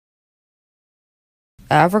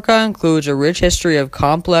Africa includes a rich history of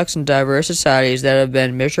complex and diverse societies that have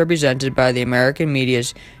been misrepresented by the American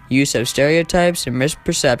media's use of stereotypes and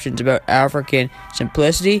misperceptions about African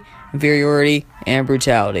simplicity, inferiority, and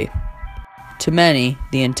brutality. To many,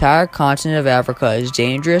 the entire continent of Africa is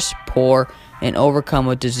dangerous, poor, and overcome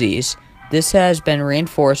with disease. This has been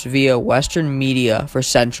reinforced via Western media for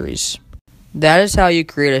centuries. That is how you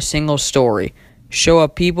create a single story. Show a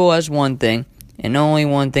people as one thing, and only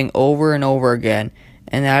one thing over and over again,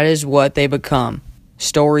 and that is what they become.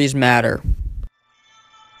 Stories matter.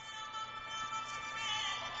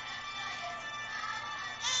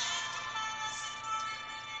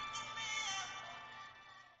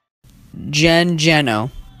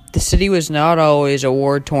 Geno. The city was not always a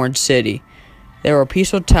war-torn city. There were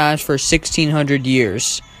peaceful times for 1,600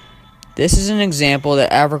 years. This is an example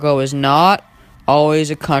that Africa was not always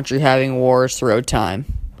a country having wars throughout time.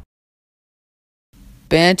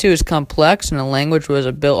 Bantu is complex and the language was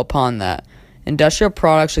built upon that. Industrial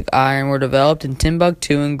products like iron were developed in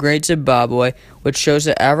Timbuktu and Great Zimbabwe, which shows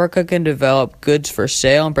that Africa can develop goods for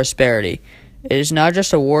sale and prosperity. It is not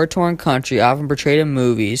just a war-torn country often portrayed in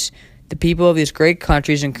movies. The people of these great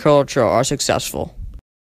countries and culture are successful.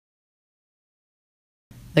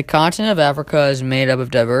 The continent of Africa is made up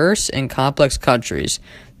of diverse and complex countries.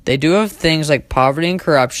 They do have things like poverty and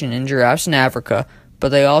corruption and giraffes in Africa, but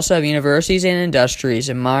they also have universities and industries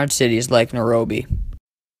in modern cities like Nairobi.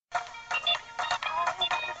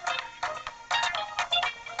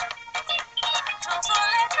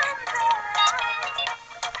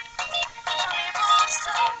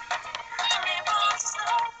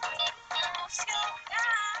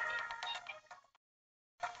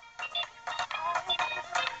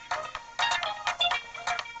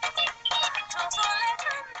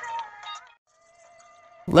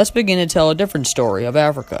 Let's begin to tell a different story of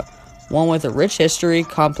Africa, one with a rich history,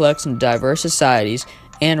 complex and diverse societies,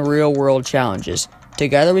 and real-world challenges.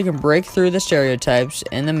 Together we can break through the stereotypes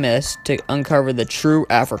and the myths to uncover the true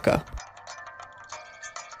Africa.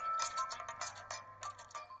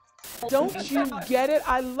 Don't you get it?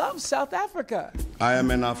 I love South Africa. I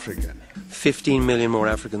am an African. 15 million more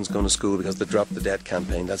Africans going to school because of the Drop the Debt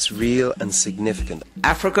campaign. That's real and significant.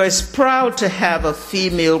 Africa is proud to have a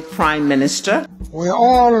female prime minister. We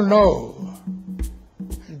all know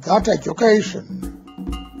that education,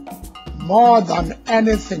 more than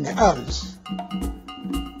anything else,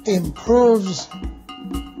 improves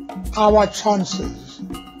our chances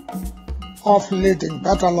of leading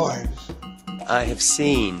better lives. I have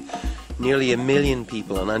seen nearly 1 million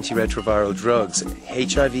people on antiretroviral drugs.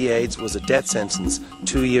 HIV/AIDS was a death sentence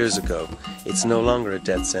 2 years ago. It's no longer a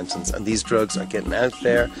death sentence, and these drugs are getting out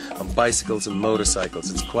there on bicycles and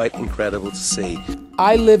motorcycles. It's quite incredible to see.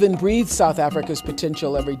 I live and breathe South Africa's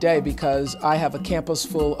potential every day because I have a campus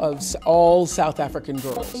full of all South African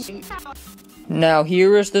girls. Now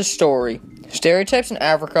here is the story. Stereotypes in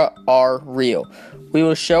Africa are real. We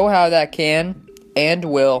will show how that can and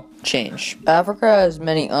will change. Africa has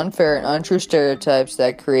many unfair and untrue stereotypes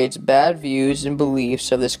that creates bad views and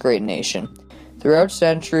beliefs of this great nation. Throughout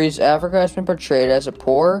centuries, Africa has been portrayed as a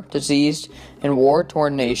poor, diseased, and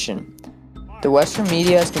war-torn nation. The Western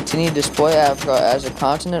media has continued to display Africa as a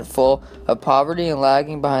continent full of poverty and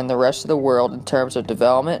lagging behind the rest of the world in terms of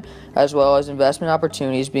development, as well as investment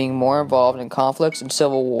opportunities being more involved in conflicts and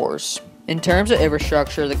civil wars. In terms of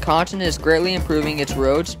infrastructure, the continent is greatly improving its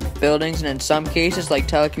roads, buildings, and in some cases, like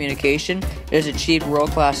telecommunication, it has achieved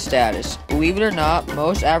world-class status. Believe it or not,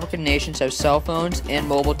 most African nations have cell phones and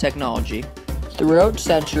mobile technology. Throughout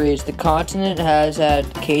centuries, the continent has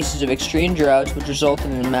had cases of extreme droughts which resulted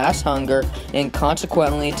in mass hunger and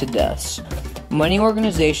consequently to deaths. Many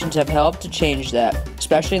organizations have helped to change that,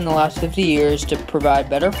 especially in the last 50 years, to provide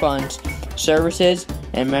better funds, services,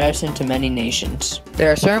 and medicine to many nations.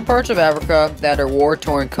 There are certain parts of Africa that are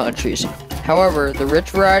war-torn countries. However, the rich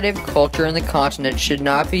variety of culture in the continent should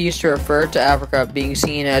not be used to refer to Africa being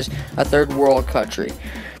seen as a third world country.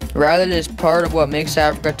 Rather, it is part of what makes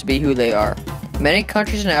Africa to be who they are. Many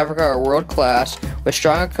countries in Africa are world-class, with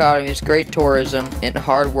strong economies, great tourism, and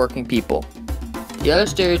hard-working people. The other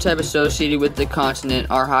stereotype associated with the continent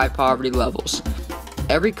are high poverty levels.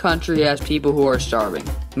 Every country has people who are starving.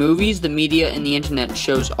 Movies, the media, and the internet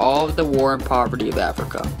shows all of the war and poverty of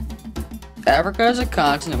Africa. Africa is a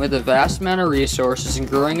continent with a vast amount of resources and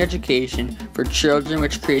growing education for children,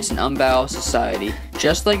 which creates an unbalanced society.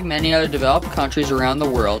 Just like many other developed countries around the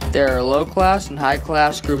world, there are low-class and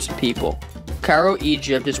high-class groups of people. Cairo,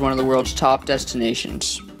 Egypt is one of the world's top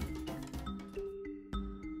destinations.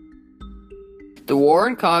 The war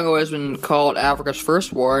in Congo has been called Africa's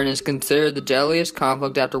first war and is considered the deadliest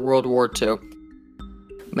conflict after World War II.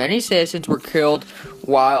 Many citizens were killed,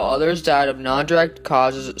 while others died of non-direct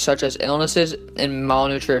causes such as illnesses and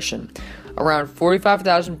malnutrition. Around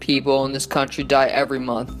 45,000 people in this country die every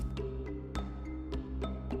month.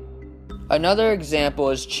 Another example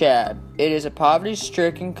is Chad. It is a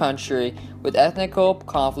poverty-stricken country with ethnic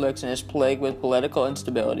conflicts and is plagued with political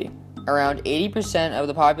instability. Around 80% of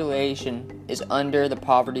the population is under the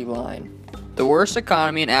poverty line. The worst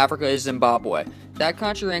economy in Africa is Zimbabwe. That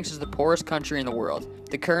country ranks as the poorest country in the world.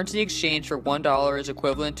 The currency exchange for $1 is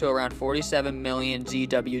equivalent to around 47 million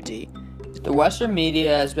ZWD. The Western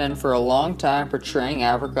media has been for a long time portraying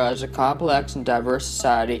Africa as a complex and diverse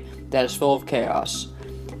society that is full of chaos.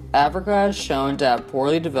 Africa has shown to have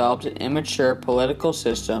poorly developed and immature political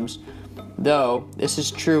systems. Though this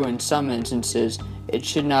is true in some instances, it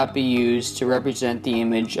should not be used to represent the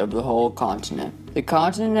image of the whole continent. The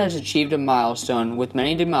continent has achieved a milestone with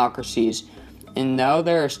many democracies, and though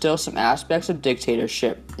there are still some aspects of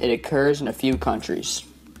dictatorship, it occurs in a few countries.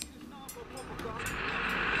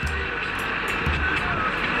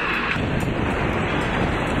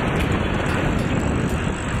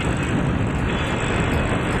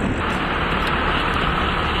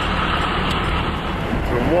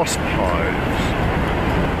 The wasp hives.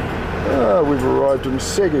 We've arrived in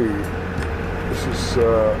Segu. This is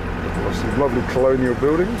some lovely colonial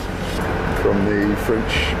buildings from the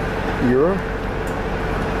French era,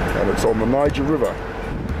 and it's on the Niger River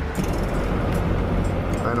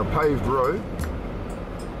and a paved road.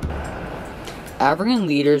 African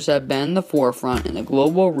leaders have been in the forefront in the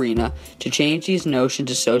global arena to change these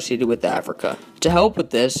notions associated with Africa. To help with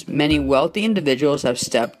this, many wealthy individuals have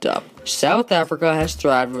stepped up. South Africa has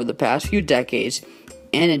thrived over the past few decades,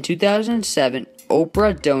 and in 2007,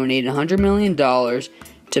 Oprah donated $100 million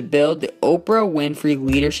to build the Oprah Winfrey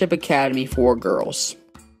Leadership Academy for girls.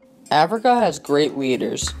 Africa has great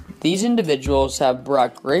leaders. These individuals have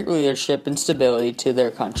brought great leadership and stability to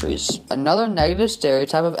their countries. Another negative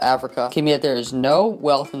stereotype of Africa can be that there is no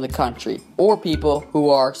wealth in the country or people who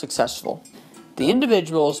are successful. The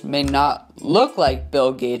individuals may not look like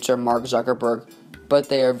Bill Gates or Mark Zuckerberg, but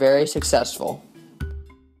they are very successful.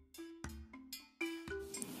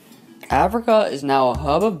 Africa is now a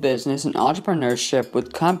hub of business and entrepreneurship,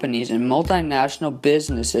 with companies and multinational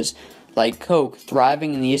businesses like Coke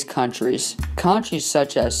thriving in these countries. Countries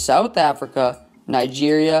such as South Africa,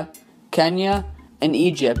 Nigeria, Kenya, and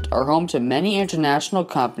Egypt are home to many international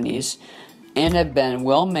companies and have been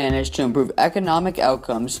well managed to improve economic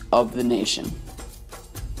outcomes of the nation.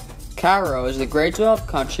 Cairo is a great developed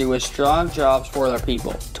country with strong jobs for their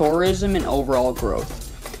people, tourism, and overall growth.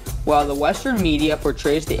 While the Western media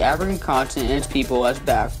portrays the African continent and its people as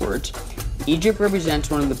backwards, Egypt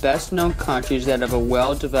represents one of the best-known countries that have a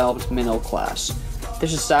well-developed middle class. The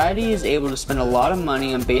society is able to spend a lot of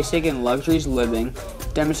money on basic and luxurious living,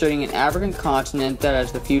 demonstrating an African continent that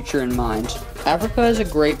has the future in mind. Africa is a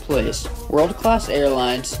great place. World-class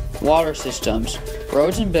airlines, water systems,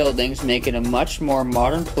 roads and buildings make it a much more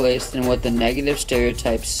modern place than what the negative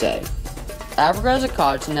stereotypes say. Africa as a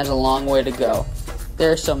continent has a long way to go.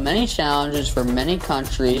 There are so many challenges for many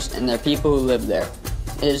countries and their people who live there.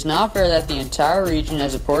 It is not fair that the entire region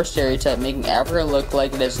has a poor stereotype, making Africa look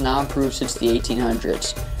like it has not improved since the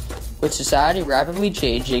 1800s. With society rapidly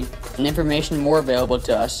changing and information more available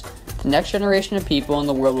to us, the next generation of people in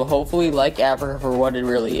the world will hopefully like Africa for what it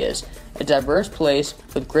really is, a diverse place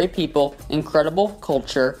with great people, incredible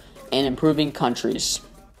culture, and improving countries.